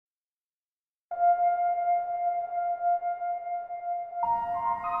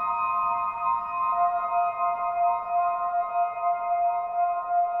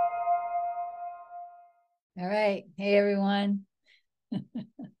right. Hey, everyone.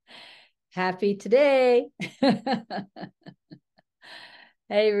 Happy today.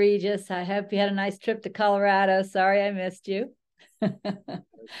 Hey, Regis. I hope you had a nice trip to Colorado. Sorry I missed you. I'm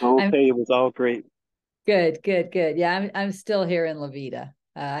Okay, it was all great. good. Yeah, I'm still here in La Vida.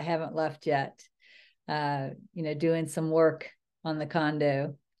 I haven't left yet. Doing some work on the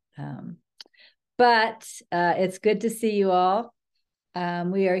condo. Um, but it's good to see you all.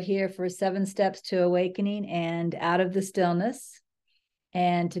 We are here for 7 Steps to Awakening and Out of the Stillness.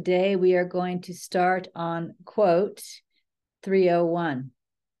 And today we are going to start on quote 301.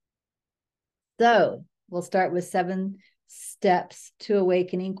 So we'll start with 7 Steps to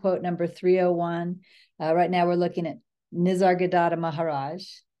Awakening, quote number 301. Right now we're looking at Nisargadatta Maharaj.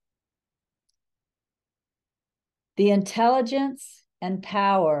 The intelligence and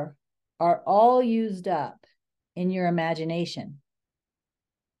power are all used up in your imagination.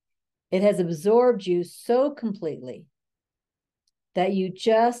 It has absorbed you so completely that you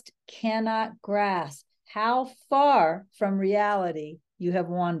just cannot grasp how far from reality you have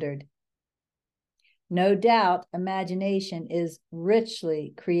wandered. No doubt, imagination is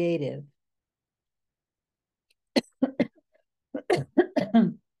richly creative.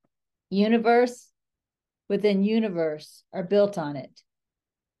 Universe within universe are built on it.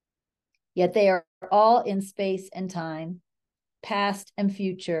 Yet they are all in space and time, past and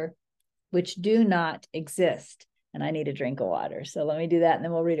future, which do not exist. And I need a drink of water. So let me do that and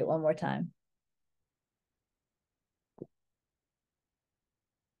then we'll read it one more time.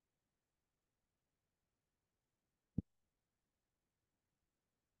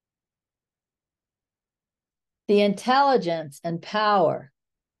 The intelligence and power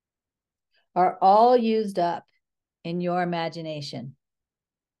are all used up in your imagination.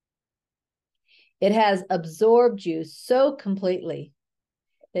 It has absorbed you so completely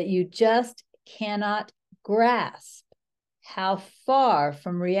that you just cannot grasp how far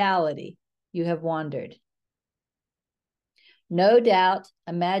from reality you have wandered. No doubt,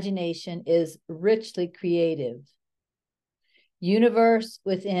 imagination is richly creative. Universe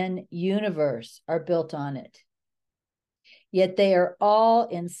within universe are built on it. Yet they are all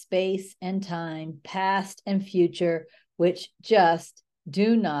in space and time, past and future, which just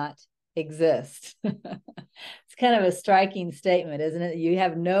do not exist. It's kind of a striking statement, isn't it? You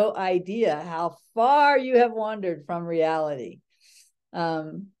have no idea how far you have wandered from reality. I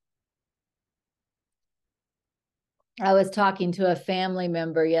was talking to a family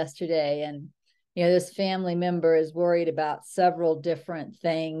member yesterday, and this family member is worried about several different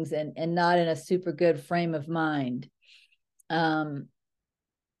things and not in a super good frame of mind. And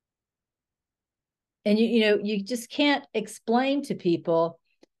you just can't explain to people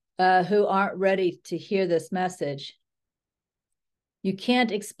who aren't ready to hear this message. You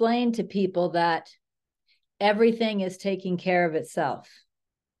can't explain to people that everything is taking care of itself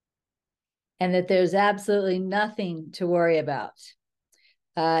and that there's absolutely nothing to worry about.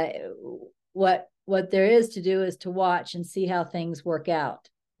 What there is to do is to watch and see how things work out,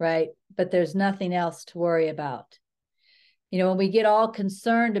 right? But there's nothing else to worry about. When we get all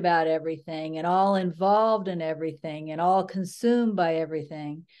concerned about everything and all involved in everything and all consumed by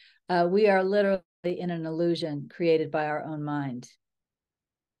everything, we are literally in an illusion created by our own mind.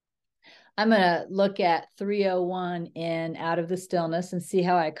 I'm going to look at 301 in Out of the Stillness and see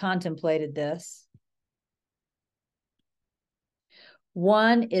how I contemplated this.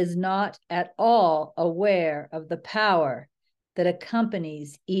 One is not at all aware of the power that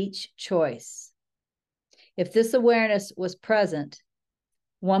accompanies each choice. If this awareness was present,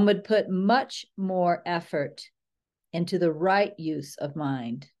 one would put much more effort into the right use of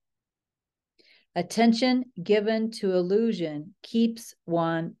mind. Attention given to illusion keeps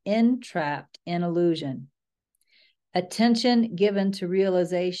one entrapped in illusion. Attention given to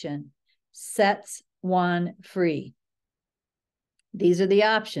realization sets one free. These are the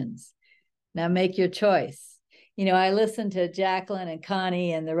options. Now make your choice. I listen to Jacqueline and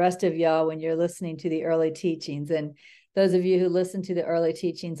Connie and the rest of y'all when you're listening to the early teachings. And those of you who listen to the early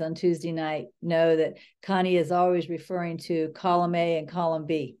teachings on Tuesday night know that Connie is always referring to column A and column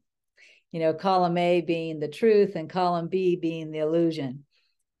B. Column A being the truth and column B being the illusion.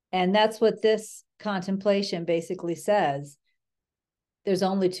 And that's what this contemplation basically says. There's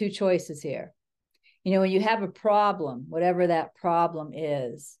only 2 choices here. When you have a problem, whatever that problem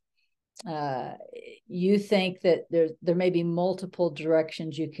is, you think that there may be multiple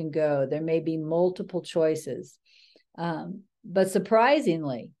directions you can go. There may be multiple choices. But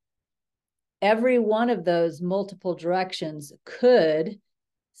surprisingly, every one of those multiple directions could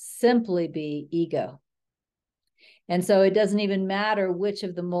simply be ego. And so it doesn't even matter which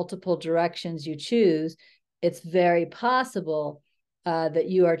of the multiple directions you choose. it's very possible that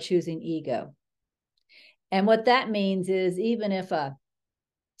you are choosing ego. And what that means is, even if a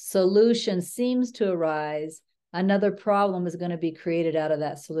solution seems to arise, another problem is going to be created out of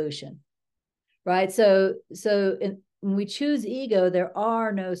that solution, right? So when we choose ego, there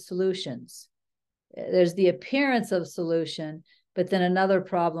are no solutions. There's the appearance of solution, but then another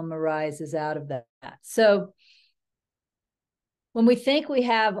problem arises out of that. So when we think we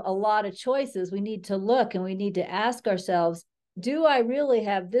have a lot of choices, we need to look and we need to ask ourselves, do I really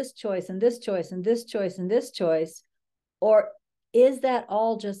have this choice and this choice and this choice and this choice? Or is that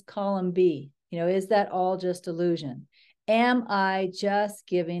all just column B? Is that all just illusion? Am I just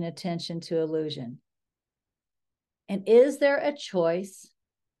giving attention to illusion? And is there a choice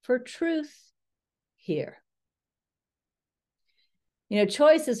for truth here?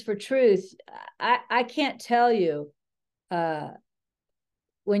 Choices for truth. I can't tell you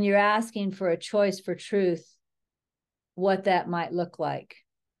when you're asking for a choice for truth, what that might look like.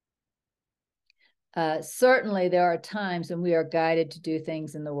 Certainly there are times when we are guided to do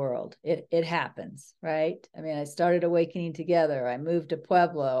things in the world. It happens, right? I mean, I started Awakening Together. I moved to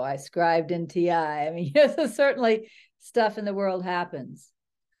Pueblo. I scribed in TI. I mean, so certainly stuff in the world happens.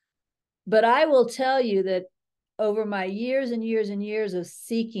 But I will tell you that over my years and years and years of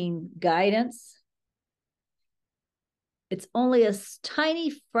seeking guidance, it's only a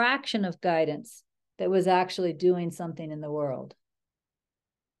tiny fraction of guidance that was actually doing something in the world.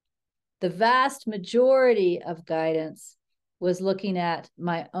 The vast majority of guidance was looking at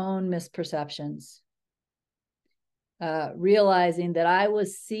my own misperceptions, realizing that I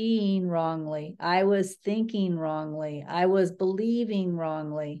was seeing wrongly, I was thinking wrongly, I was believing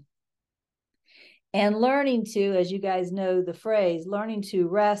wrongly, and learning to, as you guys know the phrase, learning to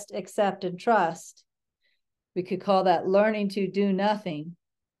rest, accept, and trust. We could call that learning to do nothing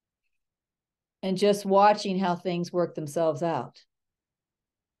and just watching how things work themselves out.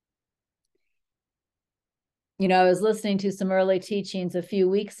 I was listening to some early teachings a few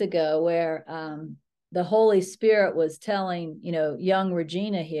weeks ago where the Holy Spirit was telling, young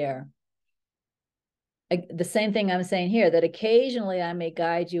Regina here, the same thing I'm saying here, that occasionally I may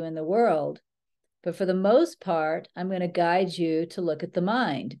guide you in the world, but for the most part, I'm going to guide you to look at the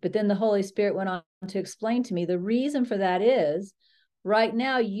mind. But then the Holy Spirit went on to explain to me the reason for that is, right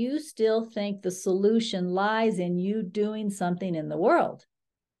now, you still think the solution lies in you doing something in the world.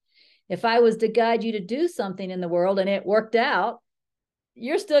 If I was to guide you to do something in the world and it worked out,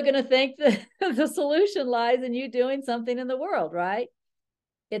 you're still going to think that the solution lies in you doing something in the world, right?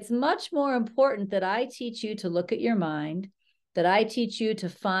 It's much more important that I teach you to look at your mind, that I teach you to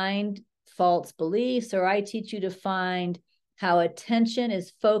find false beliefs, or I teach you to find how attention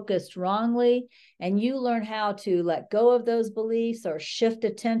is focused wrongly, and you learn how to let go of those beliefs or shift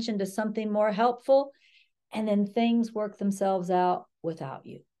attention to something more helpful, and then things work themselves out without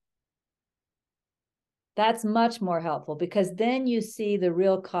you. That's much more helpful, because then you see the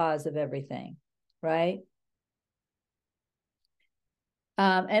real cause of everything, right?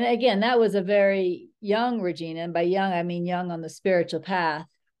 And again, that was a very young Regina, and by young, I mean young on the spiritual path.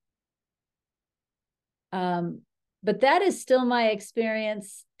 But that is still my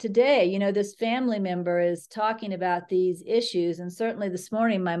experience today. This family member is talking about these issues. And certainly this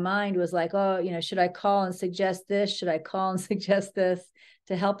morning, my mind was like, oh, should I call and suggest this? Should I call and suggest this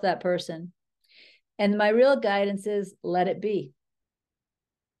to help that person? And my real guidance is let it be.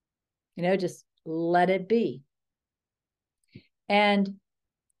 Just let it be. And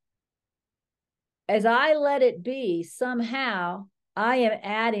as I let it be, somehow I am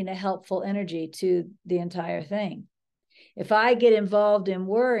adding a helpful energy to the entire thing. If I get involved in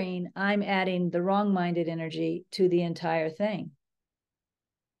worrying, I'm adding the wrong-minded energy to the entire thing.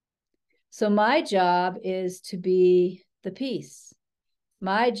 So my job is to be the peace.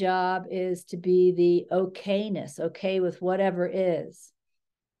 My job is to be the okayness, okay with whatever is.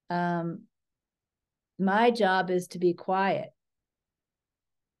 My job is to be quiet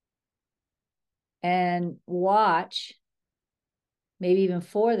and watch, maybe even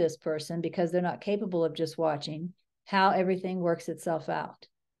for this person, because they're not capable of just watching, how everything works itself out.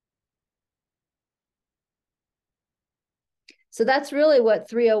 So that's really what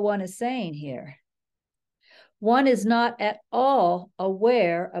 301 is saying here. One is not at all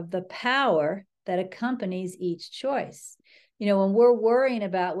aware of the power that accompanies each choice. When we're worrying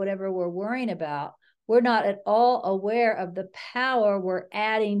about whatever we're worrying about, we're not at all aware of the power we're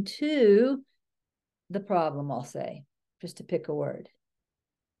adding to the problem, I'll say, just to pick a word.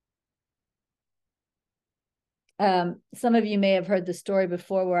 Some of you may have heard the story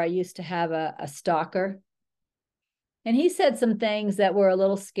before where I used to have a stalker. And he said some things that were a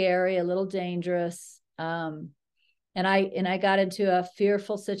little scary, a little dangerous. And I got into a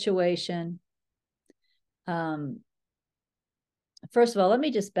fearful situation. First of all, let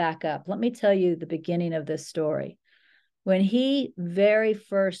me just back up. Let me tell you the beginning of this story. When he very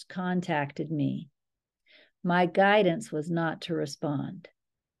first contacted me, my guidance was not to respond.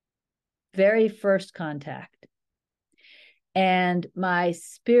 Very first contact. And my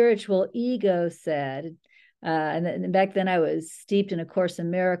spiritual ego said, and back then I was steeped in A Course in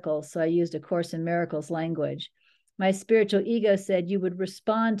Miracles, so I used A Course in Miracles language. My spiritual ego said, you would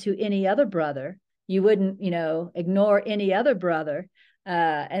respond to any other brother. You wouldn't, ignore any other brother.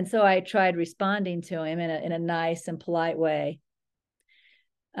 And so I tried responding to him in a nice and polite way.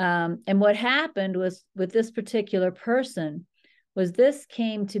 And what happened was with this particular person was this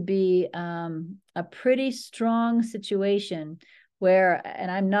came to be a pretty strong situation where, and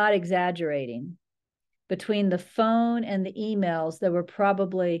I'm not exaggerating, between the phone and the emails,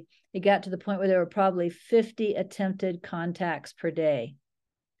 it got to the point where there were probably 50 attempted contacts per day.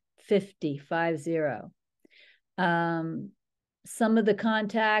 50. Some of the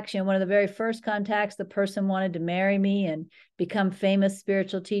contacts, one of the very first contacts, the person wanted to marry me and become famous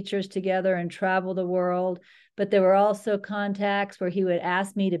spiritual teachers together and travel the world. But there were also contacts where he would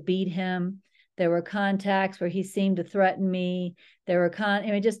ask me to beat him. There were contacts where he seemed to threaten me. There were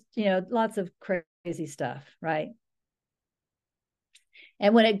lots of crazy stuff, right?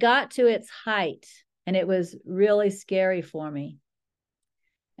 And when it got to its height, and it was really scary for me,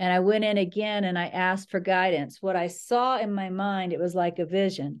 and I went in again and I asked for guidance. What I saw in my mind, it was like a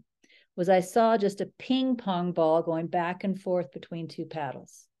vision, was I saw just a ping pong ball going back and forth between two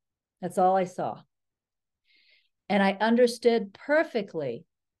paddles. That's all I saw. And I understood perfectly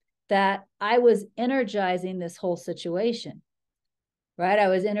that I was energizing this whole situation, right? I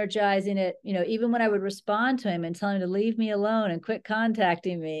was energizing it, even when I would respond to him and tell him to leave me alone and quit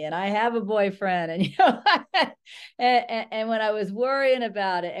contacting me. And I have a boyfriend, and, and when I was worrying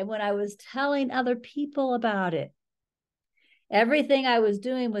about it, and when I was telling other people about it, everything I was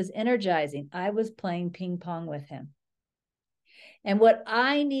doing was energizing. I was playing ping pong with him. And what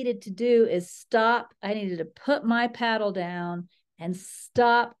I needed to do is stop. I needed to put my paddle down and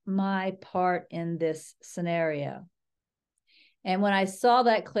stop my part in this scenario. And when I saw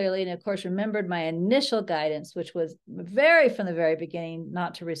that clearly, and of course, remembered my initial guidance, which was from the very beginning,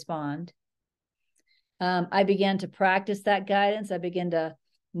 not to respond, I began to practice that guidance. I began to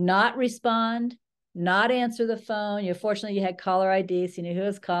not respond, not answer the phone. Fortunately, you had caller ID, so you knew who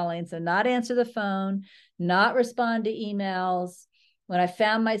was calling. So not answer the phone, not respond to emails. When I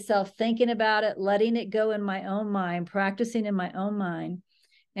found myself thinking about it, letting it go in my own mind, practicing in my own mind.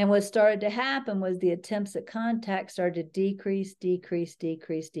 And what started to happen was the attempts at contact started to decrease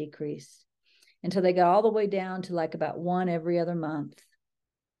until they got all the way down to like about one every other month.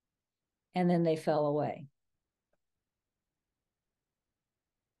 And then they fell away.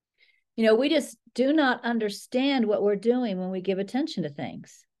 We just do not understand what we're doing when we give attention to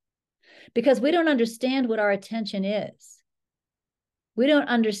things, because we don't understand what our attention is. We don't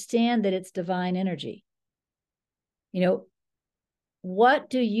understand that it's divine energy. What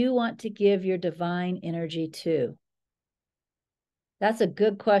do you want to give your divine energy to? That's a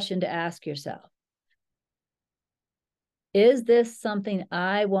good question to ask yourself. Is this something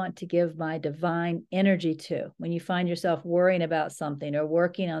I want to give my divine energy to? When you find yourself worrying about something or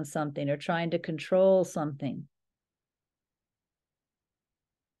working on something or trying to control something.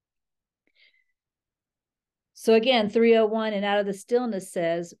 So again, 301 and Out of the Stillness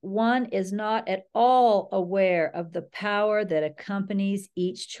says, one is not at all aware of the power that accompanies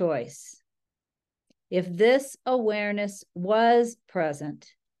each choice. If this awareness was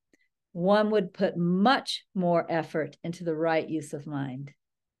present, one would put much more effort into the right use of mind,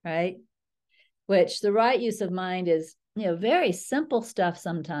 right? Which the right use of mind is, very simple stuff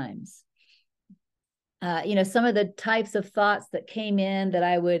sometimes. Some of the types of thoughts that came in that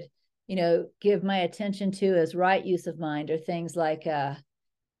I would, give my attention to as right use of mind are things like,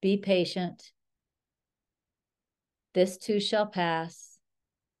 be patient. This too shall pass.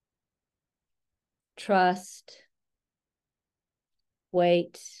 Trust.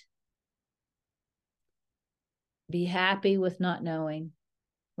 Wait. Be happy with not knowing,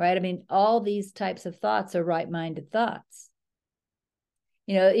 right? I mean, all these types of thoughts are right-minded thoughts.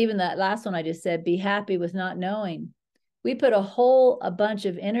 Even that last one I just said, be happy with not knowing. We put a bunch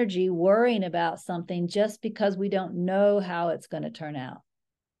of energy worrying about something just because we don't know how it's going to turn out.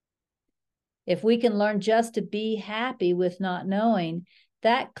 If we can learn just to be happy with not knowing,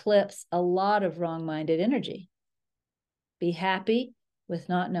 that clips a lot of wrong-minded energy. Be happy with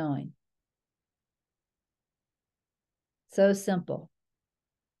not knowing. So simple.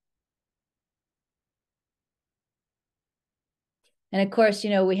 And of course,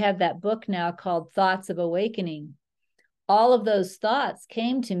 we have that book now called Thoughts of Awakening. All of those thoughts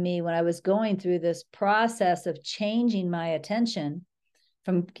came to me when I was going through this process of changing my attention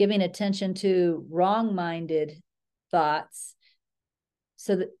from giving attention to wrong-minded thoughts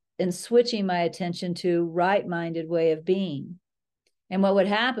and switching my attention to right-minded way of being. And what would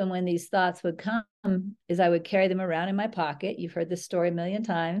happen when these thoughts would come is I would carry them around in my pocket. You've heard this story a million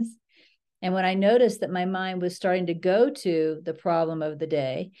times. And when I noticed that my mind was starting to go to the problem of the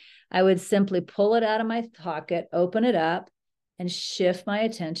day, I would simply pull it out of my pocket, open it up, and shift my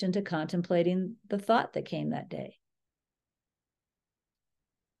attention to contemplating the thought that came that day.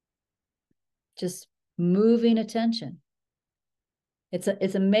 Just moving attention.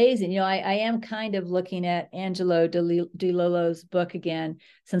 It's amazing. I am kind of looking at Angelo Di Lollo's book again,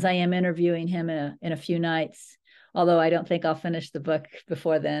 since I am interviewing him in a few nights, although I don't think I'll finish the book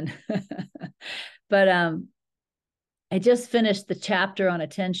before then. But I just finished the chapter on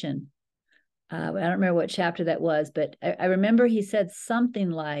attention. I don't remember what chapter that was, but I remember he said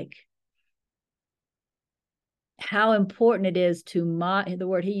something like how important it is to the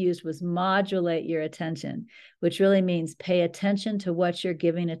word he used was modulate your attention, which really means pay attention to what you're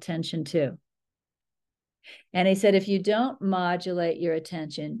giving attention to. And he said, if you don't modulate your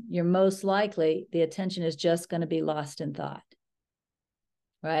attention, you're most likely the attention is just going to be lost in thought,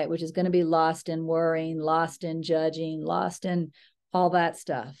 right? Which is going to be lost in worrying, lost in judging, lost in all that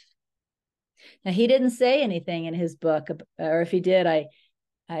stuff. Now, he didn't say anything in his book, or if he did, I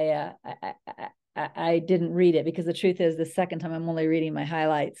didn't read it, because the truth is the second time I'm only reading my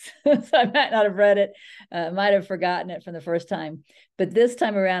highlights. So I might not have read it, might have forgotten it from the first time. But this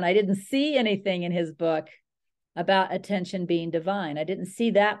time around, I didn't see anything in his book about attention being divine. I didn't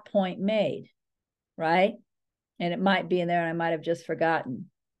see that point made, right? And it might be in there and I might have just forgotten.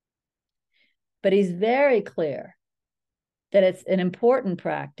 But he's very clear that it's an important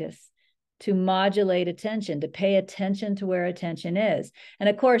practice to modulate attention, to pay attention to where attention is. And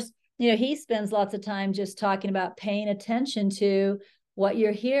of course, he spends lots of time just talking about paying attention to what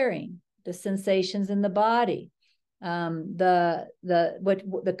you're hearing, the sensations in the body, the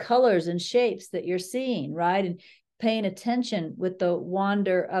colors and shapes that you're seeing, right? And paying attention with the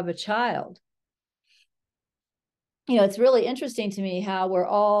wonder of a child. It's really interesting to me how we're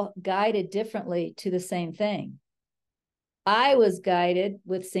all guided differently to the same thing. I was guided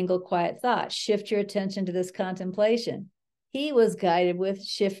with single quiet thought, shift your attention to this contemplation. He was guided with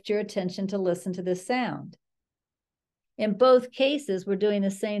shift your attention to listen to this sound. In both cases, we're doing the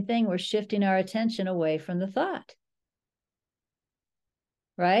same thing. We're shifting our attention away from the thought,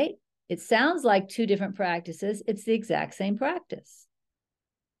 right? It sounds like two different practices. It's the exact same practice.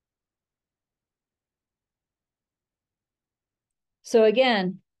 So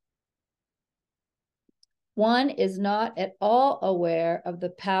again, one is not at all aware of the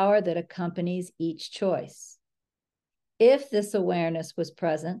power that accompanies each choice. If this awareness was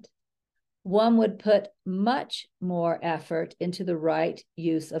present, one would put much more effort into the right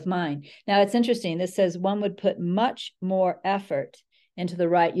use of mind. Now, it's interesting. This says one would put much more effort into the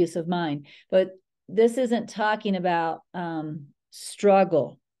right use of mind. But this isn't talking about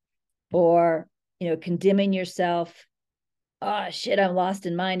struggle or, condemning yourself. Oh, shit, I'm lost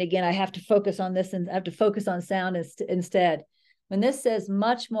in mind again. I have to focus on this and I have to focus on sound instead. When this says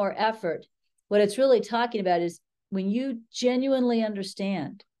much more effort, what it's really talking about is when you genuinely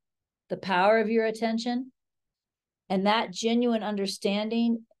understand the power of your attention, and that genuine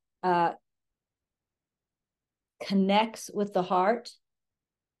understanding connects with the heart,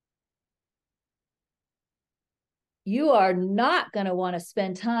 you are not going to want to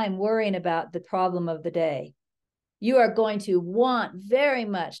spend time worrying about the problem of the day. You are going to want very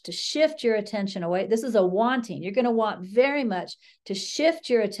much to shift your attention away. This is a wanting. You're going to want very much to shift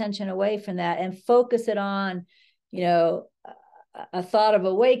your attention away from that and focus it on, a thought of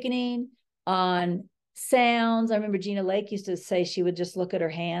awakening, on sounds. I remember Gina Lake used to say she would just look at her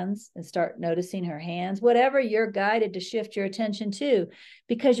hands and start noticing her hands, whatever you're guided to shift your attention to,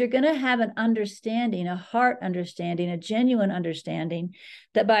 because you're going to have an understanding, a heart understanding, a genuine understanding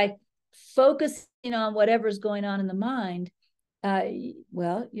that by focusing on whatever's going on in the mind,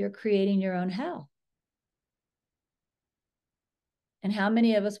 you're creating your own hell. And how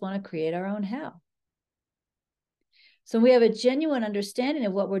many of us want to create our own hell? So we have a genuine understanding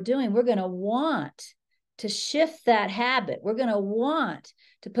of what we're doing. We're going to want to shift that habit. We're going to want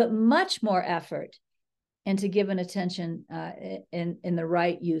to put much more effort into giving attention in the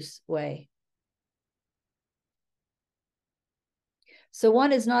right use way. So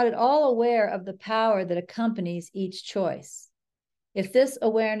one is not at all aware of the power that accompanies each choice. If this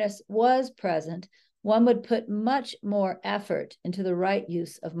awareness was present, one would put much more effort into the right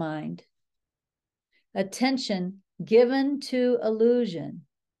use of mind. Attention given to illusion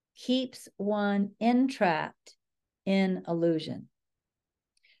keeps one entrapped in illusion.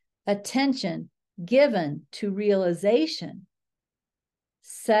 Attention given to realization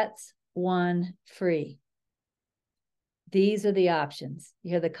sets one free. These are the options.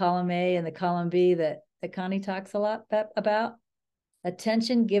 You hear the column A and the column B that Connie talks a lot about.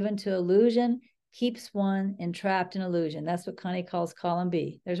 Attention given to illusion keeps one entrapped in illusion. That's what Connie calls column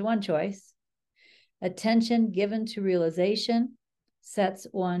B. There's one choice. Attention given to realization sets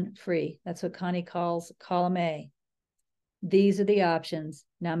one free. That's what Connie calls column A. These are the options.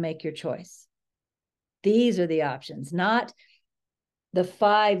 Now make your choice. These are the options, not the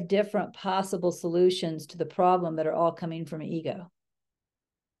 5 different possible solutions to the problem that are all coming from ego.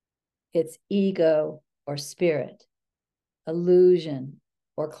 It's ego or spirit, illusion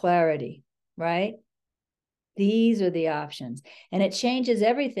or clarity, right? These are the options. And it changes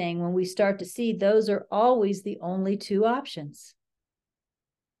everything when we start to see those are always the only 2 options.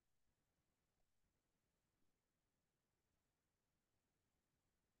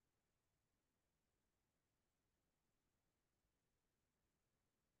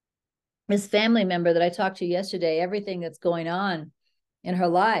 This family member that I talked to yesterday, everything that's going on in her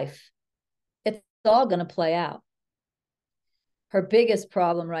life, it's all going to play out. Her biggest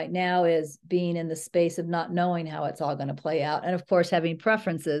problem right now is being in the space of not knowing how it's all going to play out. And of course, having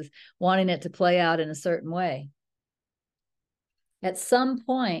preferences, wanting it to play out in a certain way. At some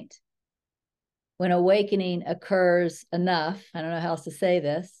point, when awakening occurs enough, I don't know how else to say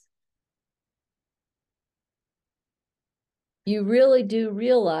this, you really do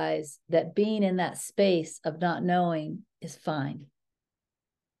realize that being in that space of not knowing is fine.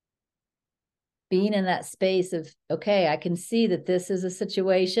 Being in that space of, okay, I can see that this is a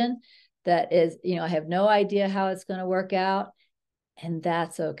situation that is, I have no idea how it's going to work out, and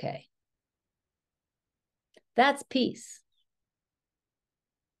that's okay. That's peace.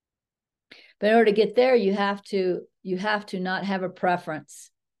 But in order to get there, you have to not have a preference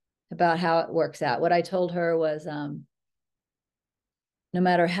about how it works out. What I told her was, no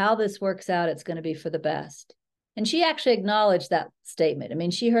matter how this works out, it's going to be for the best. And she actually acknowledged that statement. I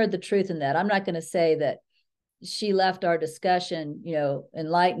mean, she heard the truth in that. I'm not going to say that she left our discussion,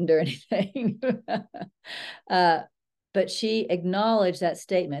 enlightened or anything. But she acknowledged that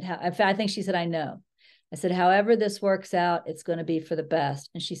statement. In fact, I think she said, I know. I said, however this works out, it's going to be for the best.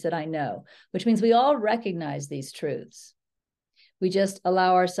 And she said, I know, which means we all recognize these truths. We just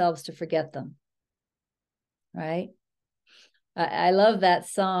allow ourselves to forget them. Right? I love that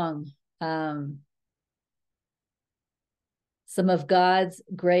song. Some of God's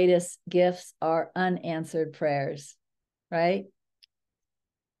greatest gifts are unanswered prayers, right?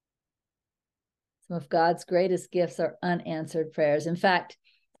 Some of God's greatest gifts are unanswered prayers. In fact,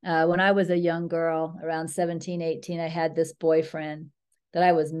 when I was a young girl, around 17, 18, I had this boyfriend that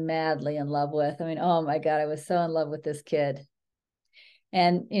I was madly in love with. I mean, oh my God, I was so in love with this kid.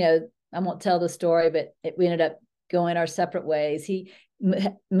 And, I won't tell the story, but we ended up going our separate ways. He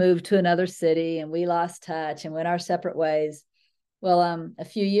moved to another city and we lost touch and went our separate ways. Well, a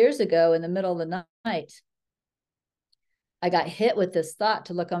few years ago in the middle of the night, I got hit with this thought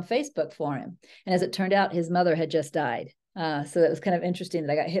to look on Facebook for him. And as it turned out, his mother had just died. So that was kind of interesting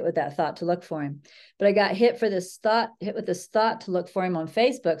that I got hit with that thought to look for him. But I got hit with this thought to look for him on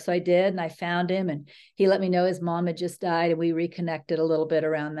Facebook. So I did, and I found him, and he let me know his mom had just died, and we reconnected a little bit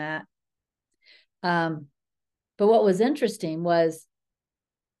around that. But what was interesting was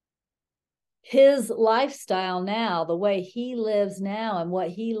his lifestyle now, the way he lives now and what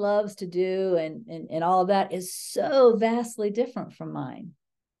he loves to do and all of that is so vastly different from mine.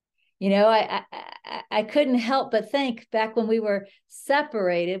 I couldn't help but think back when we were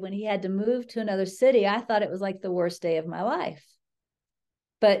separated, when he had to move to another city, I thought it was like the worst day of my life.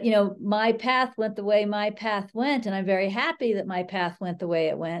 But, my path went the way my path went, and I'm very happy that my path went the way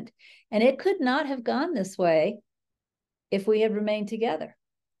it went. And it could not have gone this way if we had remained together.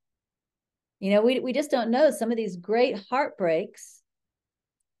 We just don't know. Some of these great heartbreaks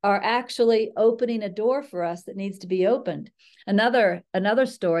are actually opening a door for us that needs to be opened. Another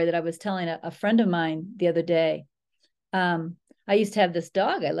story that I was telling a friend of mine the other day. I used to have this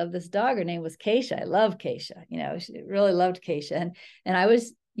dog. I love this dog. Her name was Keisha. I love Keisha. She really loved Keisha. And I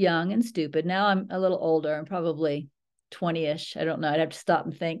was young and stupid. Now I'm a little older. I'm probably 20-ish. I don't know. I'd have to stop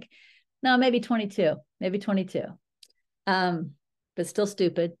and think. No, maybe 22. Maybe 22. But still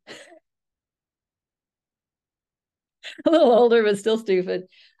stupid. A little older, but still stupid.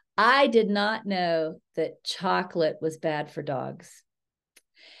 I did not know that chocolate was bad for dogs.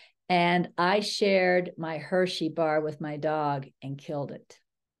 And I shared my Hershey bar with my dog and killed it.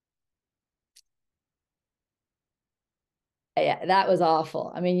 Yeah, that was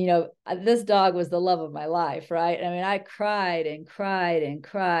awful. I mean, you know, this dog was the love of my life, right? I mean, I cried and cried and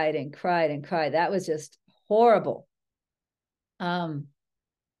cried and cried and cried. That was just horrible. But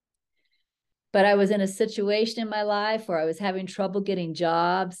I was in a situation in my life where I was having trouble getting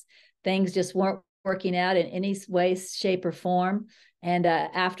jobs. Things just weren't working out in any way, shape, or form. And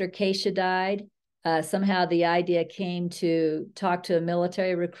after Keisha died, somehow the idea came to talk to a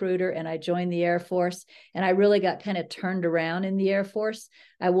military recruiter, and I joined the Air Force. And I really got kind of turned around in the Air Force.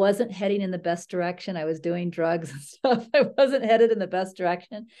 I wasn't heading in the best direction. I was doing drugs and stuff. I wasn't headed in the best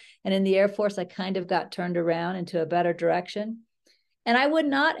direction. And in the Air Force, I kind of got turned around into a better direction. And I would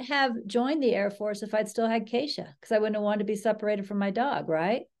not have joined the Air Force if I'd still had Keisha, because I wouldn't have wanted to be separated from my dog,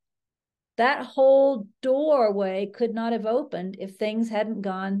 right? That whole doorway could not have opened if things hadn't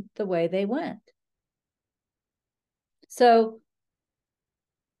gone the way they went. So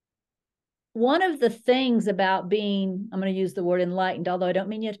one of the things about being, I'm going to use the word enlightened, although I don't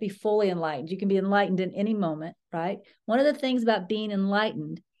mean you have to be fully enlightened. You can be enlightened in any moment, right? One of the things about being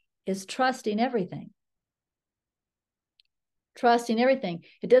enlightened is trusting everything. Trusting everything.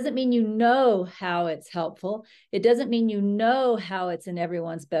 It doesn't mean you know how it's helpful. It doesn't mean you know how it's in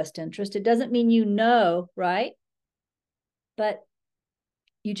everyone's best interest. It doesn't mean you know, right? But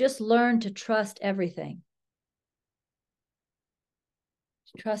you just learn to trust everything.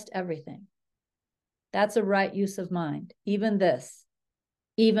 Trust everything. That's a right use of mind. Even this,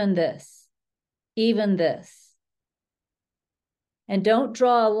 even this, even this. And don't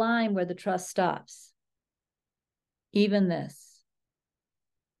draw a line where the trust stops. Even this,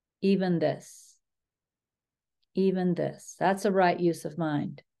 even this, even this. That's a right use of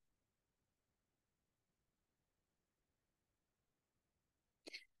mind.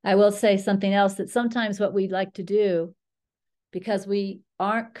 I will say something else, that sometimes what we'd like to do, because we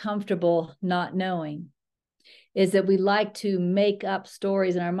aren't comfortable not knowing, is that we like to make up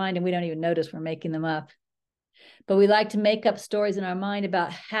stories in our mind, and we don't even notice we're making them up. But we like to make up stories in our mind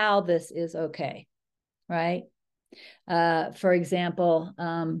about how this is okay, right? For example,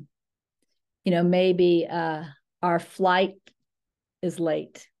 you know, maybe our flight is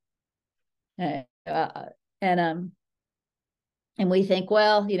late. And we think,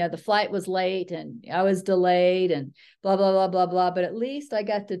 well, you know, the flight was late and I was delayed and blah, blah, blah, blah, blah. But at least I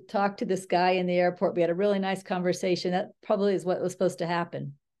got to talk to this guy in the airport. We had a really nice conversation. That probably is what was supposed to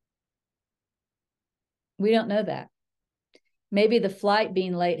happen. We don't know that. Maybe the flight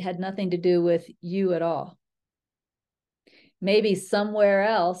being late had nothing to do with you at all. Maybe somewhere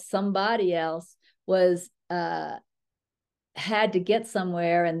else, somebody else was had to get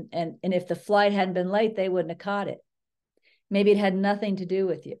somewhere, and if the flight hadn't been late, they wouldn't have caught it. Maybe it had nothing to do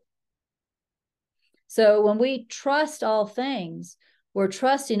with you. So when we trust all things, we're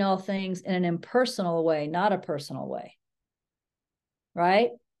trusting all things in an impersonal way, not a personal way, right?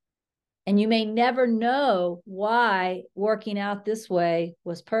 And you may never know why working out this way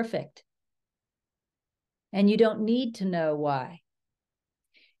was perfect. And you don't need to know why.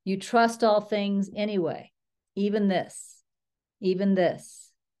 You trust all things anyway, even this, even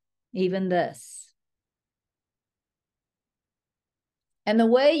this, even this. And the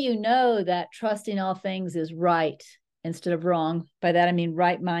way you know that trusting all things is right instead of wrong, by that I mean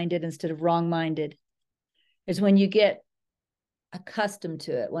right-minded instead of wrong-minded, is when you get accustomed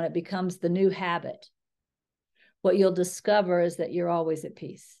to it, when it becomes the new habit. What you'll discover is that you're always at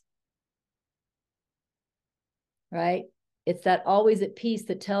peace, right? It's that always at peace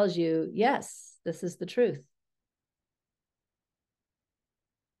that tells you, yes, this is the truth.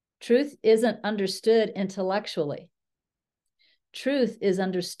 Truth isn't understood intellectually. Truth is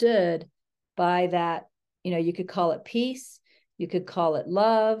understood by that, you know, you could call it peace, you could call it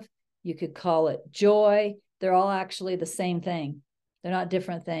love, you could call it joy. They're all actually the same thing. They're not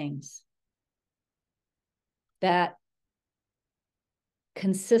different things. That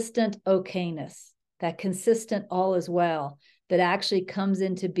consistent okayness, that consistent all is well, that actually comes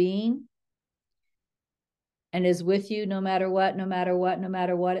into being and is with you no matter what, no matter what, no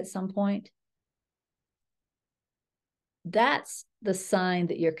matter what at some point. That's the sign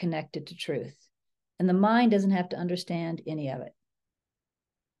that you're connected to truth. And the mind doesn't have to understand any of it.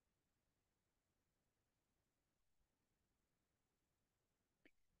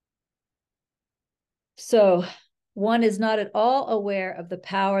 So one is not at all aware of the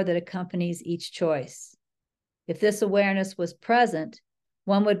power that accompanies each choice. If this awareness was present,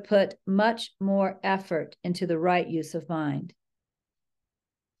 one would put much more effort into the right use of mind.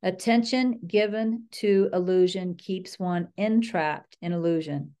 Attention given to illusion keeps one entrapped in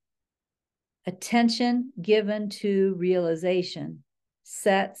illusion. Attention given to realization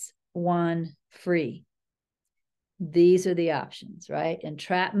sets one free. These are the options, right?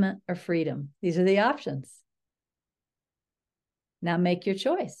 Entrapment or freedom. These are the options. Now make your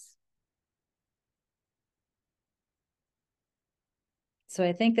choice. So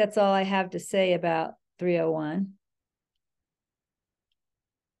I think that's all I have to say about 301.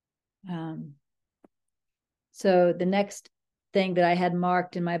 So the next thing that I had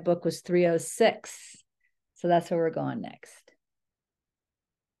marked in my book was 306. So that's where we're going next.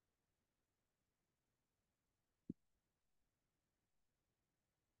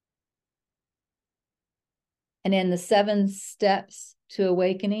 And in the 7 steps to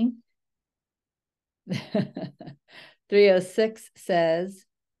awakening, 306 says,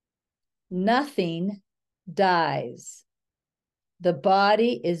 nothing dies. The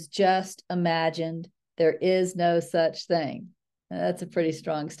body is just imagined. There is no such thing. That's a pretty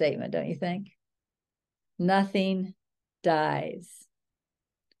strong statement, don't you think? Nothing dies.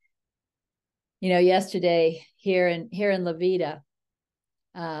 You know, yesterday here in La Vida,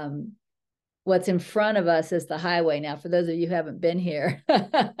 what's in front of us is the highway. Now, for those of you who haven't been here,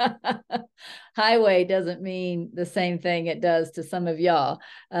 highway doesn't mean the same thing it does to some of y'all.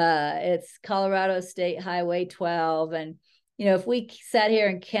 It's Colorado State Highway 12. And, you know, if we sat here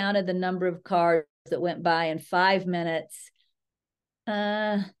and counted the number of cars that went by in 5 minutes,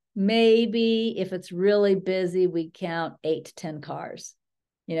 maybe if it's really busy, we count 8 to 10 cars,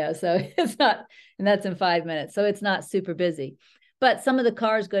 you know, so it's not, and that's in 5 minutes. So it's not super busy. But some of the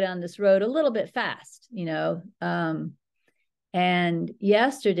cars go down this road a little bit fast, you know. And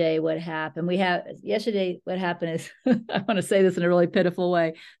yesterday what happened is, I want to say this in a really pitiful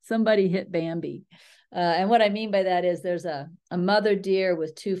way, somebody hit Bambi. And what I mean by that is there's a mother deer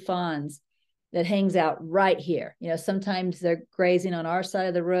with 2 fawns that hangs out right here. You know, sometimes they're grazing on our side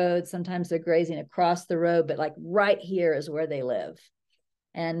of the road, sometimes they're grazing across the road, but like right here is where they live.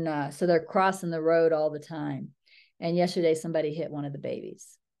 And so they're crossing the road all the time. And yesterday, somebody hit one of the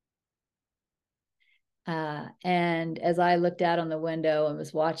babies. And as I looked out on the window and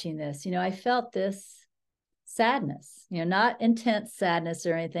was watching this, you know, I felt this sadness, you know, not intense sadness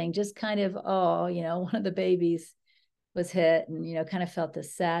or anything, just kind of, oh, you know, one of the babies was hit and, you know, kind of felt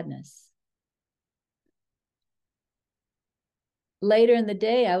this sadness. Later in the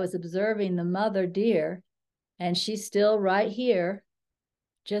day, I was observing the mother deer, and she's still right here,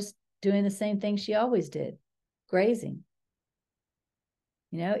 just doing the same thing she always did. Grazing,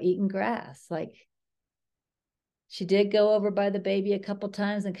 you know, eating grass. Like, she did go over by the baby a couple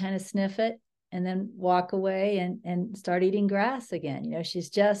times and kind of sniff it and then walk away and start eating grass again. You know, she's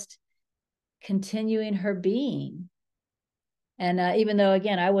just continuing her being. And even though,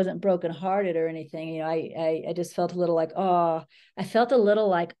 again, I wasn't brokenhearted or anything, you know, I just felt a little like, oh, I felt a little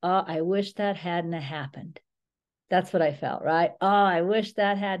like, oh, I wish that hadn't happened. That's what I felt, right? Oh, I wish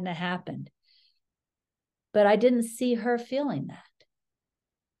that hadn't happened. But I didn't see her feeling that.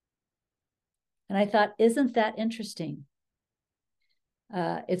 And I thought, isn't that interesting?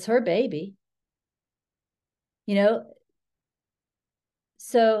 It's her baby. You know,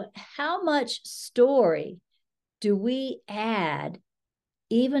 so how much story do we add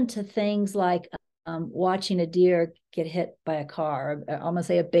even to things like watching a deer get hit by a car, or I'm going to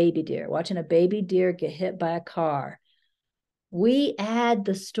say a baby deer, watching a baby deer get hit by a car? We add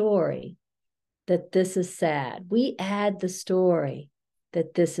the story that this is sad. We add the story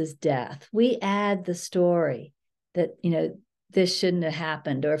that this is death. We add the story that, you know, this shouldn't have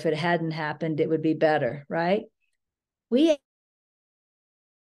happened, or if it hadn't happened, it would be better, right? We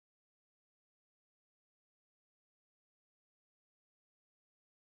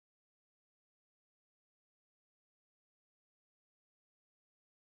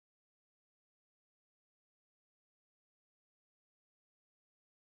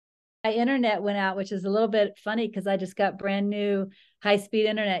my internet went out, which is a little bit funny because I just got brand new high-speed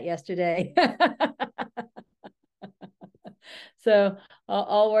internet yesterday. So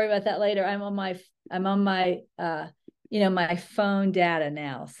I'll worry about that later. I'm on my you know, my phone data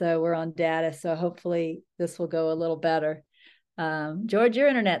now. So we're on data. So hopefully this will go a little better. George, your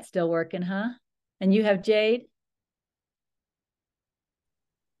internet's still working, huh? And you have Jade?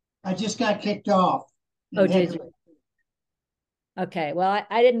 I just got kicked off. Oh, did you? Okay. Well,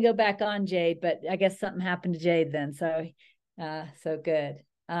 I didn't go back on Jade, but I guess something happened to Jade then. So, so good.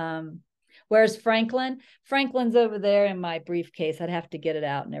 Where's Franklin? Franklin's over there in my briefcase. I'd have to get it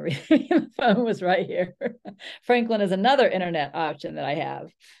out and everything. The phone was right here. Franklin is another internet option that I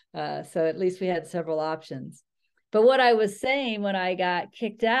have. So at least we had several options. But what I was saying when I got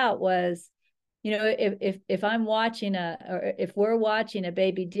kicked out was, you know, if I'm watching or if we're watching a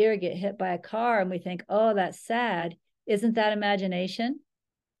baby deer get hit by a car and we think, oh, that's sad, isn't that imagination?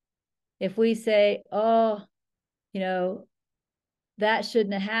 If we say, oh, you know, that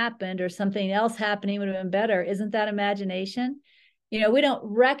shouldn't have happened, or something else happening would have been better, isn't that imagination? You know, we don't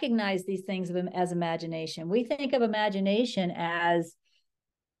recognize these things as imagination. We think of imagination as,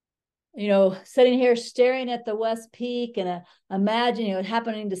 you know, sitting here staring at the West Peak and imagining, you know,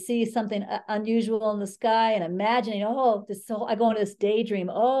 happening to see something unusual in the sky and imagining, oh, I go into this daydream,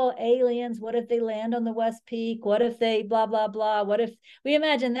 oh, aliens, what if they land on the West Peak? What if they blah, blah, blah? What if we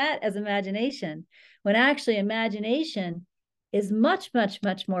imagine that as imagination, when actually imagination is much, much,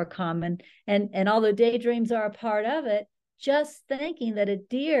 much more common. And although daydreams are a part of it, just thinking that a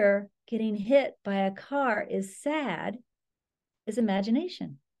deer getting hit by a car is sad is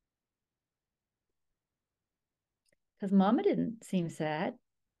imagination. Because Mama didn't seem sad.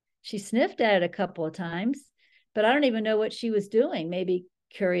 She sniffed at it a couple of times, but I don't even know what she was doing. Maybe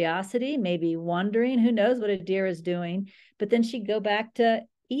curiosity, maybe wondering, who knows what a deer is doing. But then she'd go back to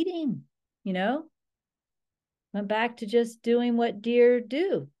eating, you know, went back to just doing what deer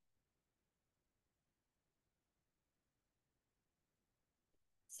do.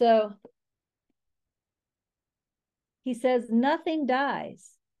 So he says, nothing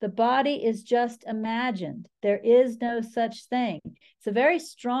dies. The body is just imagined. There is no such thing. It's a very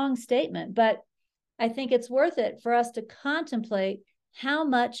strong statement, but I think it's worth it for us to contemplate how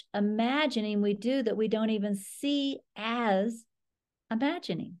much imagining we do that we don't even see as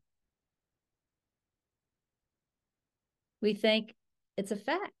imagining. We think it's a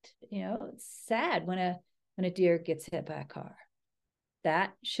fact. You know, it's sad when a deer gets hit by a car.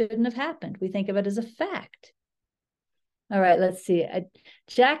 That shouldn't have happened. We think of it as a fact. All right, let's see.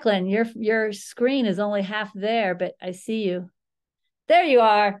 Jacqueline, your screen is only half there, but I see you. There you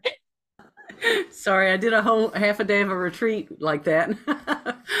are. Sorry, I did a whole half a day of a retreat like that.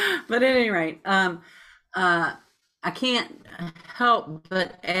 But at any rate, I can't help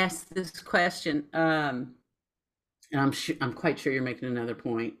but ask this question. And I'm quite sure you're making another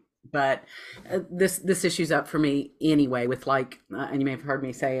point, but this issue's up for me anyway. With like, and you may have heard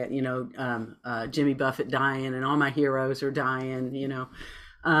me say it. You know, Jimmy Buffett dying, and all my heroes are dying. You know,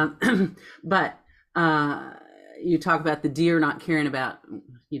 but you talk about the deer not caring about.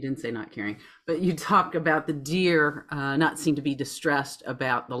 You didn't say not caring, but you talk about the deer not seem to be distressed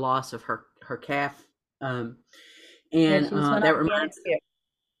about the loss of her calf, and that reminds.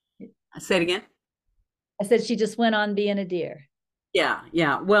 Say it again. I said she just went on being a deer.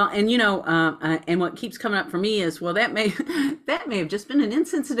 Yeah. Well, and you know, and what keeps coming up for me is, well, that may have just been an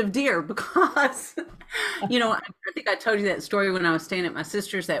insensitive deer, because, you know, I think I told you that story when I was staying at my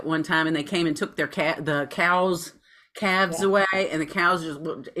sister's that one time, and they came and took their the calves away, and the cows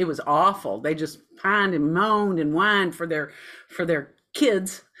it was awful. They just pined and moaned and whined for their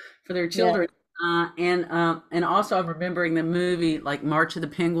kids, for their children. And also I'm remembering the movie like March of the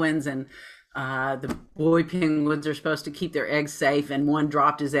Penguins, and the boy penguins are supposed to keep their eggs safe, and one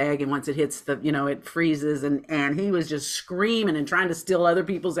dropped his egg, and once it hits the, you know, it freezes, and he was just screaming and trying to steal other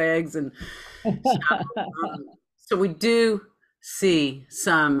people's eggs. And so we do see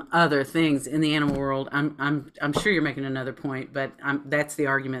some other things in the animal world. I'm sure you're making another point, but that's the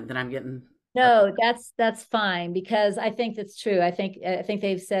argument that I'm getting. No, that's fine, because I think that's true. I think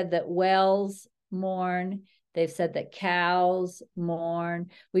they've said that whales mourn. They've said that cows mourn.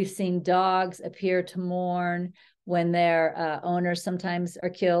 We've seen dogs appear to mourn when their owners sometimes are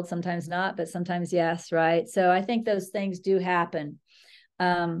killed, sometimes not, but sometimes yes, right? So I think those things do happen.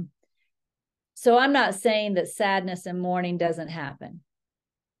 So I'm not saying that sadness and mourning doesn't happen.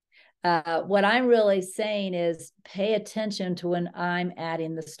 What I'm really saying is pay attention to when I'm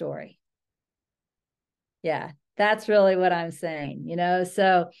adding the story. Yeah, that's really what I'm saying, you know?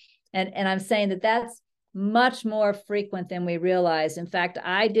 So, and I'm saying that that's much more frequent than we realize. In fact,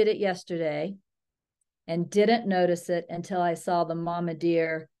 I did it yesterday and didn't notice it until I saw the mama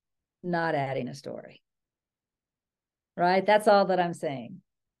deer not adding a story. Right? That's all that I'm saying.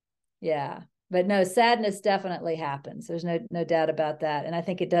 Yeah. But no, sadness definitely happens. There's no doubt about that. And I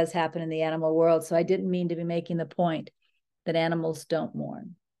think it does happen in the animal world. So I didn't mean to be making the point that animals don't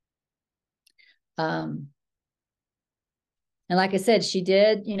mourn. And like I said, she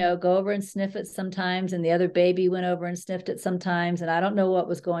did, you know, go over and sniff it sometimes, and the other baby went over and sniffed it sometimes. And I don't know what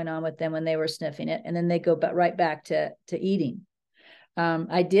was going on with them when they were sniffing it. And then they go right back to eating.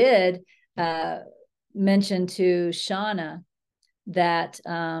 I did mention to Shauna that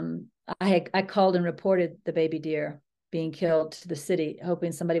I called and reported the baby deer being killed to the city,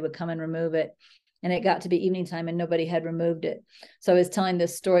 hoping somebody would come and remove it. and it got to be evening time and nobody had removed it. So I was telling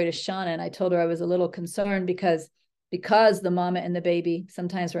this story to Shauna, and I told her I was a little concerned because the mama and the baby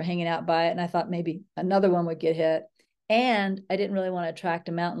sometimes were hanging out by it, and I thought maybe another one would get hit. And I didn't really want to attract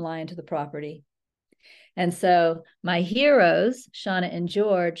a mountain lion to the property. And so my heroes, Shauna and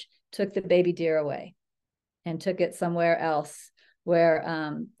George, took the baby deer away and took it somewhere else where,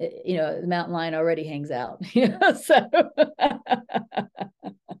 the mountain lion already hangs out.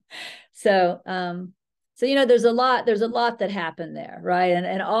 So there's a lot that happened there, right?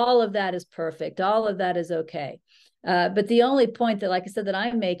 And all of that is perfect. All of that is okay. But the only point that, like I said, that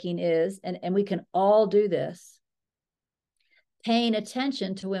I'm making is, and we can all do this, paying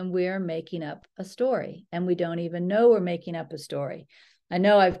attention to when we're making up a story and we don't even know we're making up a story. I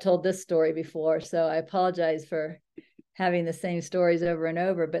know I've told this story before, so I apologize for having the same stories over and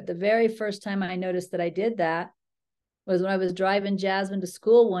over. But the very first time I noticed that I did that was when I was driving Jasmine to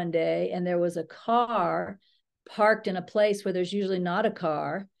school one day, and there was a car parked in a place where there's usually not a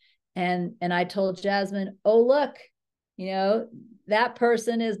car. And I told Jasmine, oh, look, that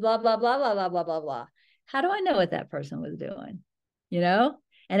person is blah, blah, blah, blah, blah, blah, blah, blah. How do I know what that person was doing?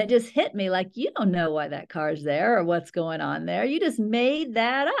 And it just hit me like, you don't know why that car's there or what's going on there. You just made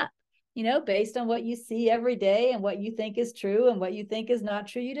that up, based on what you see every day and what you think is true and what you think is not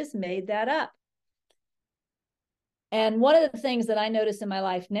true. You just made that up. And one of the things that I notice in my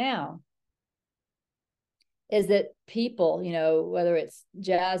life now is that people, whether it's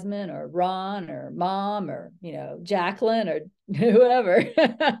Jasmine or Ron or Mom or, Jacqueline or whoever,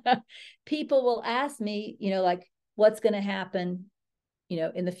 people will ask me, like, what's going to happen,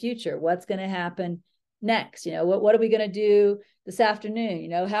 in the future? What's going to happen next? What are we going to do this afternoon?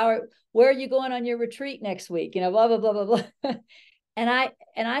 Where are you going on your retreat next week? Blah, blah, blah, blah, blah. And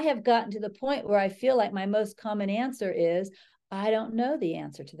I have gotten to the point where I feel like my most common answer is, I don't know the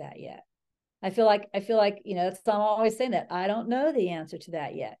answer to that yet. I feel like, that's, I'm always saying that I don't know the answer to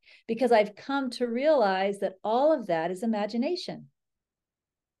that yet, because I've come to realize that all of that is imagination.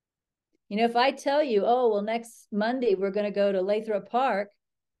 If I tell you, oh, well, next Monday, we're going to go to Lathrop Park,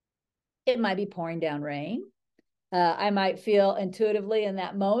 it might be pouring down rain. I might feel intuitively in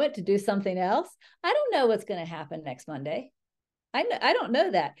that moment to do something else. I don't know what's going to happen next Monday. I don't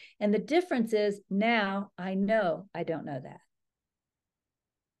know that. And the difference is now I know I don't know that.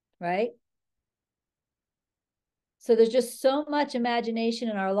 Right? So there's just so much imagination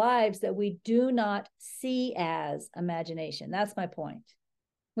in our lives that we do not see as imagination. That's my point.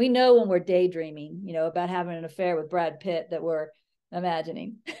 We know when we're daydreaming, about having an affair with Brad Pitt, that we're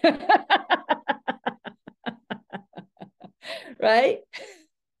imagining. Right?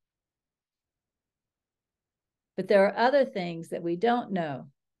 But there are other things that we don't know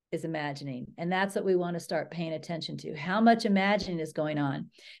is imagining. And that's what we want to start paying attention to. How much imagining is going on?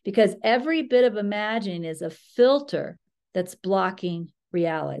 Because every bit of imagining is a filter that's blocking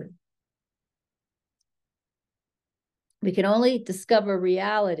reality. We can only discover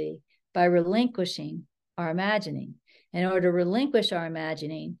reality by relinquishing our imagining. In order to relinquish our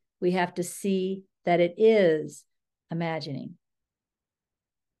imagining, we have to see that it is imagining.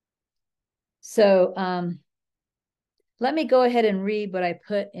 So let me go ahead and read what I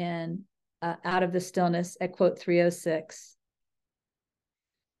put in out of the Stillness at quote 306.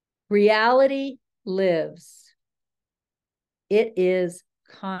 Reality lives. It is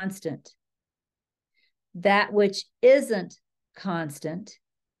constant. That which isn't constant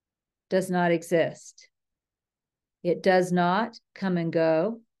does not exist. It does not come and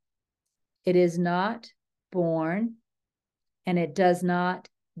go. It is not born, and it does not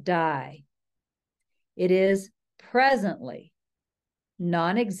die. It is presently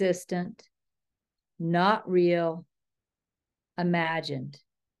non-existent, not real, imagined.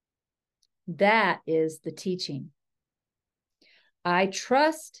 That is the teaching. I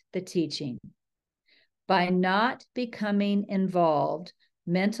trust the teaching by not becoming involved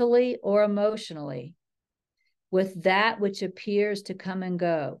mentally or emotionally with that which appears to come and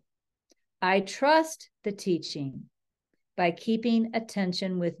go. I trust the teaching by keeping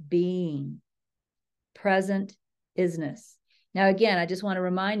attention with being, present isness. Now, again, I just want to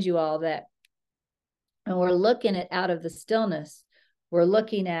remind you all that when we're looking at out of the stillness, we're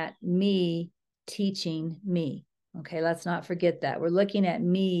looking at me teaching me. Okay, let's not forget that. We're looking at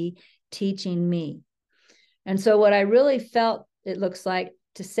me teaching me. And so what I really felt it looks like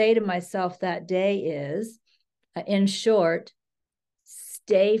to say to myself that day is, in short,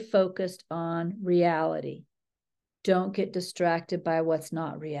 stay focused on reality. Don't get distracted by what's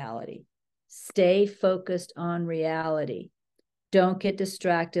not reality. Stay focused on reality. Don't get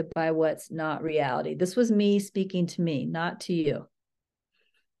distracted by what's not reality. This was me speaking to me, not to you.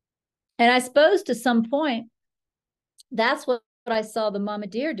 And I suppose to some point, that's what I saw the mama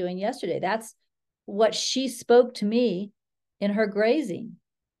deer doing yesterday. That's what she spoke to me in her grazing.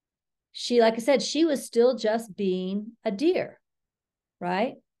 She, like I said, she was still just being a deer,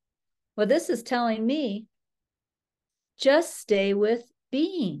 right? Well, this is telling me just stay with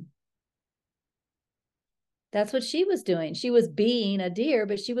being. That's what she was doing. She was being a deer,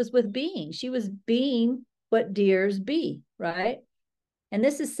 but she was with being. She was being what deers be, right? And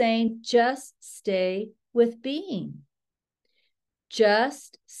this is saying just stay with being.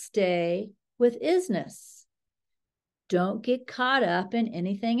 Just stay with isness. Don't get caught up in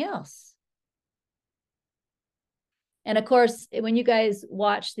anything else. And of course, when you guys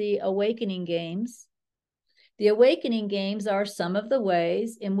watch the Awakening Games are some of the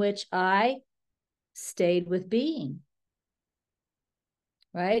ways in which I stayed with being,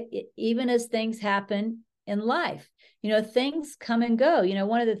 right? Even as things happen in life, things come and go.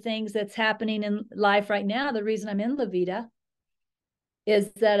 One of the things that's happening in life right now, the reason I'm in La Vida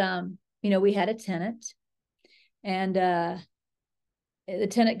is that, we had a tenant, and the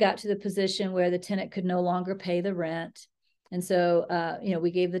tenant got to the position where the tenant could no longer pay the rent. And so,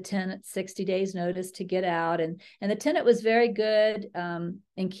 we gave the tenant 60 days notice to get out. And the tenant was very good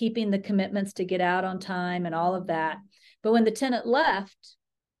in keeping the commitments to get out on time and all of that. But when the tenant left,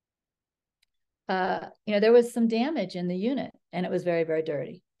 there was some damage in the unit, and it was very, very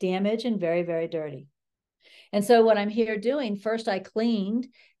dirty. Damage and very, very dirty. And so what I'm here doing, first I cleaned,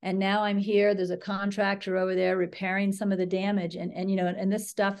 and now I'm here. There's a contractor over there repairing some of the damage, and this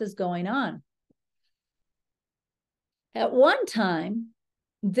stuff is going on. At one time,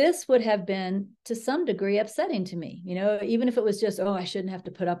 this would have been to some degree upsetting to me, even if it was just, oh, I shouldn't have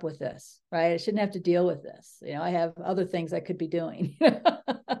to put up with this, right? I shouldn't have to deal with this. I have other things I could be doing.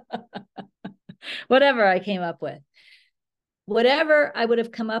 Whatever I came up with. Whatever I would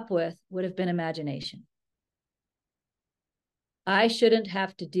have come up with would have been imagination. I shouldn't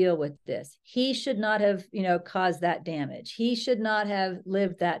have to deal with this. He should not have, caused that damage. He should not have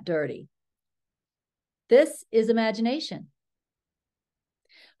lived that dirty. This is imagination.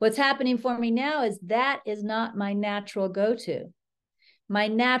 What's happening for me now is that is not my natural go-to. My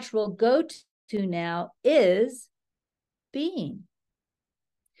natural go-to now is being.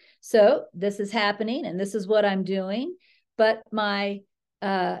 So this is happening, and this is what I'm doing. But my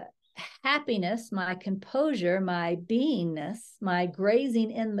happiness, my composure, my beingness, my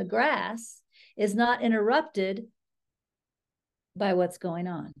grazing in the grass is not interrupted by what's going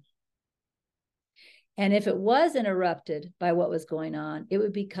on. And if it was interrupted by what was going on, it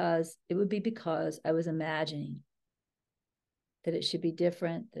would be because I was imagining that it should be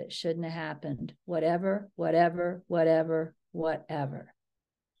different, that it shouldn't have happened, whatever.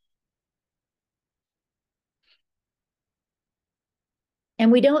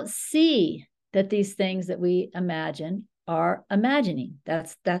 And we don't see that these things that we imagine are imagining.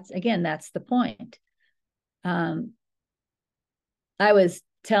 That's the point. I was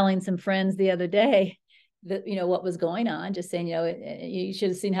telling some friends the other day that, what was going on, just saying, you should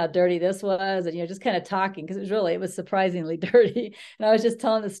have seen how dirty this was. And, just kind of talking, because it was surprisingly dirty. And I was just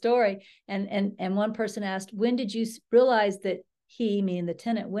telling the story. And one person asked, when did you realize that he, meaning the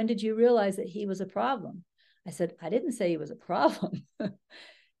tenant, when did you realize that he was a problem? I said, I didn't say he was a problem.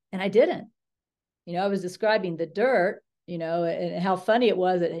 And I didn't. I was describing the dirt, and how funny it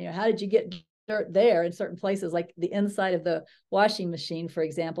was that, how did you get dirt there in certain places, like the inside of the washing machine, for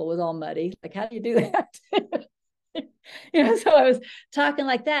example, was all muddy. Like, how do you do that? So I was talking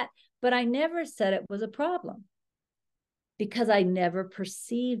like that, but I never said it was a problem because I never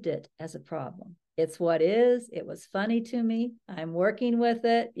perceived it as a problem. It's what is. It was funny to me. I'm working with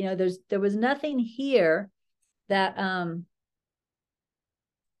it. There was nothing here that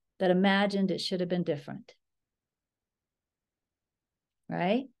imagined it should have been different,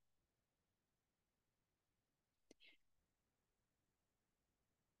 right?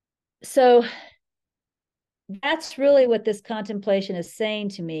 So that's really what this contemplation is saying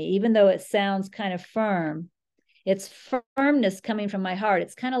to me, even though it sounds kind of firm. It's firmness coming from my heart.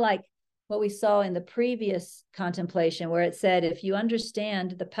 It's kind of like what we saw in the previous contemplation, where it said, if you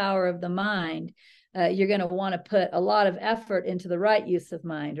understand the power of the mind, you're going to want to put a lot of effort into the right use of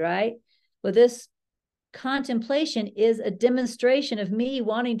mind, right? Well, this contemplation is a demonstration of me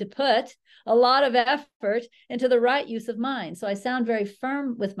wanting to put a lot of effort into the right use of mind. So I sound very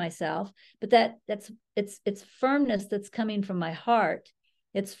firm with myself, but it's firmness that's coming from my heart.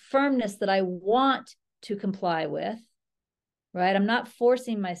 It's firmness that I want to comply with, right? I'm not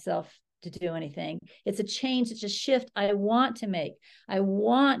forcing myself to do anything. It's a change, it's a shift I want to make. I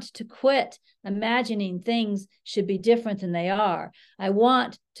want to quit imagining things should be different than they are. I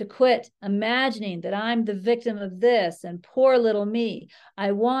want to quit imagining that I'm the victim of this and poor little me.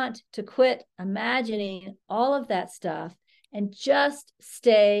 I want to quit imagining all of that stuff and just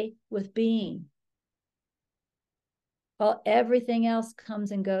stay with being. While everything else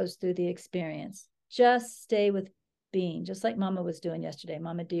comes and goes through the experience, just stay with being, just like Mama was doing yesterday,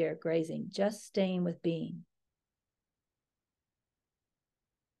 Mama Deer grazing, just staying with being.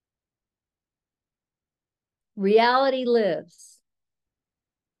 Reality lives.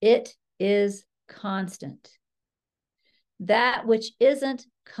 It is constant. That which isn't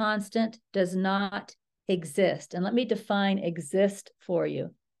constant does not exist. And let me define exist for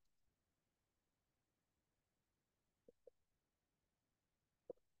you.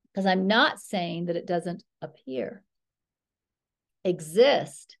 Because I'm not saying that it doesn't appear.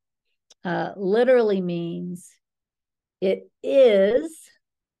 Exist literally means it is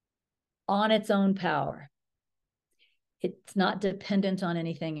on its own power. It's not dependent on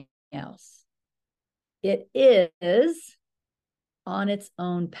anything else. It is on its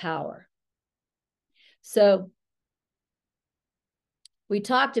own power. So we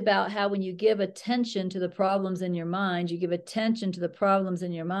talked about how when you give attention to the problems in your mind, you give attention to the problems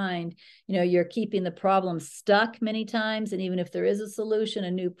in your mind, you know, you're keeping the problem stuck many times. And even if there is a solution,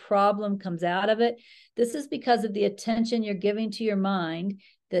 a new problem comes out of it. This is because of the attention you're giving to your mind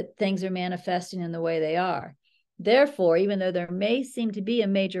that things are manifesting in the way they are. Therefore, even though there may seem to be a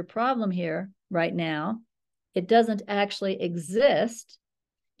major problem here right now, it doesn't actually exist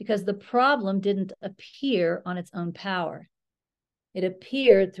because the problem didn't appear on its own power. It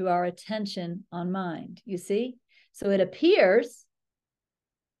appeared through our attention on mind, you see? So it appears,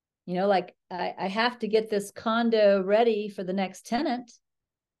 you know, like I have to get this condo ready for the next tenant,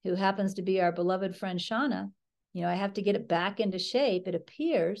 who happens to be our beloved friend Shauna. You know, I have to get it back into shape. It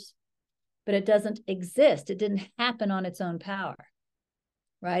appears, but it doesn't exist. It didn't happen on its own power,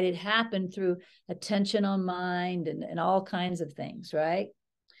 right? It happened through attention on mind and all kinds of things, right?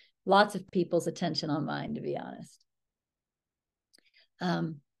 Lots of people's attention on mind, to be honest.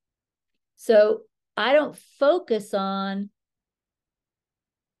 So I don't focus on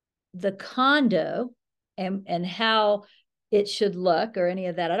the condo and how it should look or any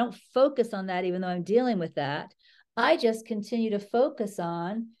of that. I don't focus on that, even though I'm dealing with that. I just continue to focus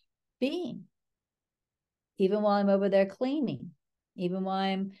on being, even while I'm over there cleaning, even while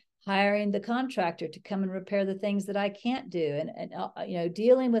I'm hiring the contractor to come and repair the things that I can't do. And you know,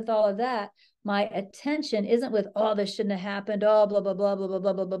 dealing with all of that, my attention isn't with, oh, this shouldn't have happened, oh, blah, blah, blah, blah, blah,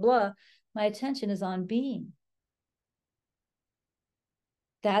 blah, blah, blah, blah. My attention is on being.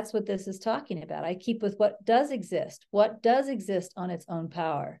 That's what this is talking about. I keep with what does exist on its own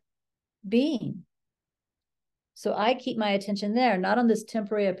power, being. So I keep my attention there, not on this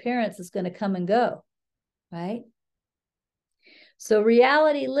temporary appearance that's going to come and go, right? So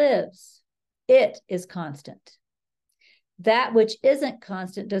reality lives. It is constant. That which isn't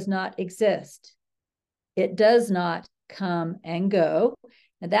constant does not exist. It does not come and go.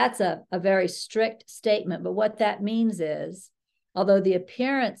 And that's a very strict statement. But what that means is, although the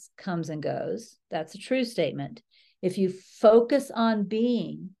appearance comes and goes, that's a true statement. If you focus on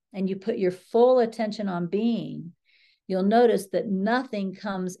being and you put your full attention on being, you'll notice that nothing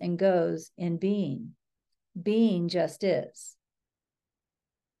comes and goes in being. Being just is.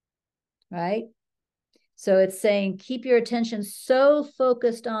 Right? So it's saying keep your attention so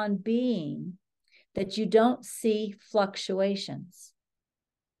focused on being that you don't see fluctuations.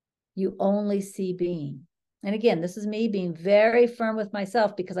 You only see being. And again, this is me being very firm with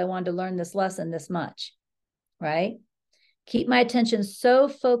myself because I wanted to learn this lesson this much, right? Keep my attention so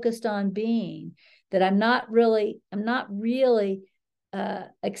focused on being that I'm not really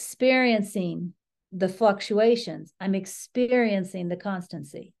experiencing the fluctuations. I'm experiencing the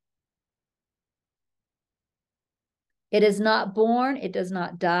constancy. It is not born. It does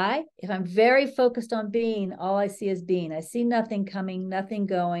not die. If I'm very focused on being, all I see is being. I see nothing coming, nothing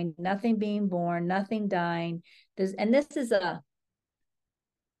going, nothing being born, nothing dying. And this is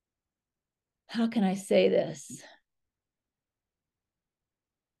how can I say this?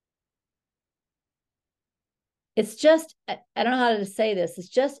 It's just, I don't know how to say this. It's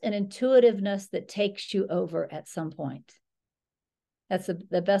just an intuitiveness that takes you over at some point. That's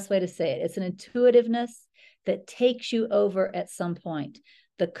the best way to say it. It's an intuitiveness that takes you over at some point.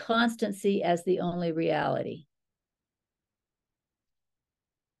 The constancy as the only reality.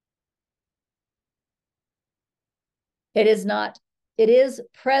 It is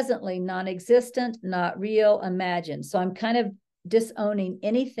presently non-existent, not real, imagined. So I'm kind of disowning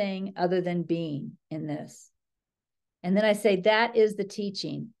anything other than being in this. And then I say, that is the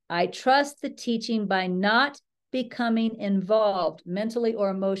teaching. I trust the teaching by not becoming involved mentally or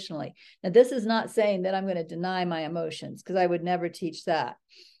emotionally. Now, this is not saying that I'm going to deny my emotions, because I would never teach that.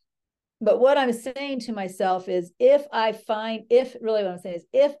 But what I'm saying to myself is, if I find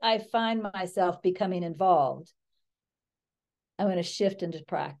myself becoming involved, I'm going to shift into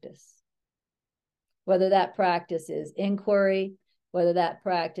practice. Whether that practice is inquiry, whether that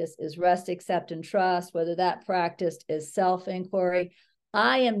practice is rest, accept, and trust, whether that practice is self-inquiry,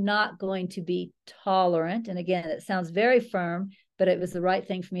 I am not going to be tolerant. And again, it sounds very firm, but it was the right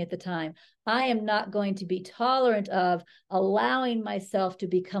thing for me at the time. I am not going to be tolerant of allowing myself to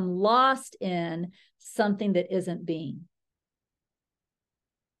become lost in something that isn't being.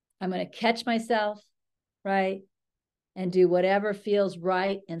 I'm going to catch myself, right? And do whatever feels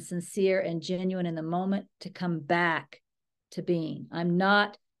right and sincere and genuine in the moment to come back to being. I'm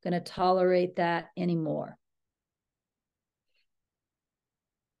not going to tolerate that anymore.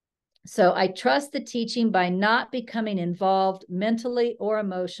 So I trust the teaching by not becoming involved mentally or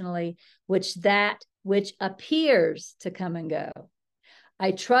emotionally, which appears to come and go.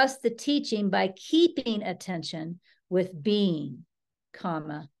 I trust the teaching by keeping attention with being,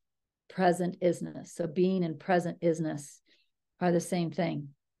 comma, present isness. So being and present isness are the same thing.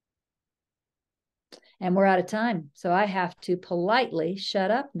 And we're out of time. So I have to politely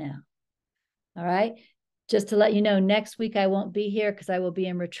shut up now. All right. Just to let you know, next week I won't be here because I will be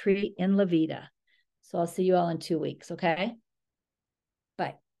in retreat in La Vida. So I'll see you all in 2 weeks. Okay.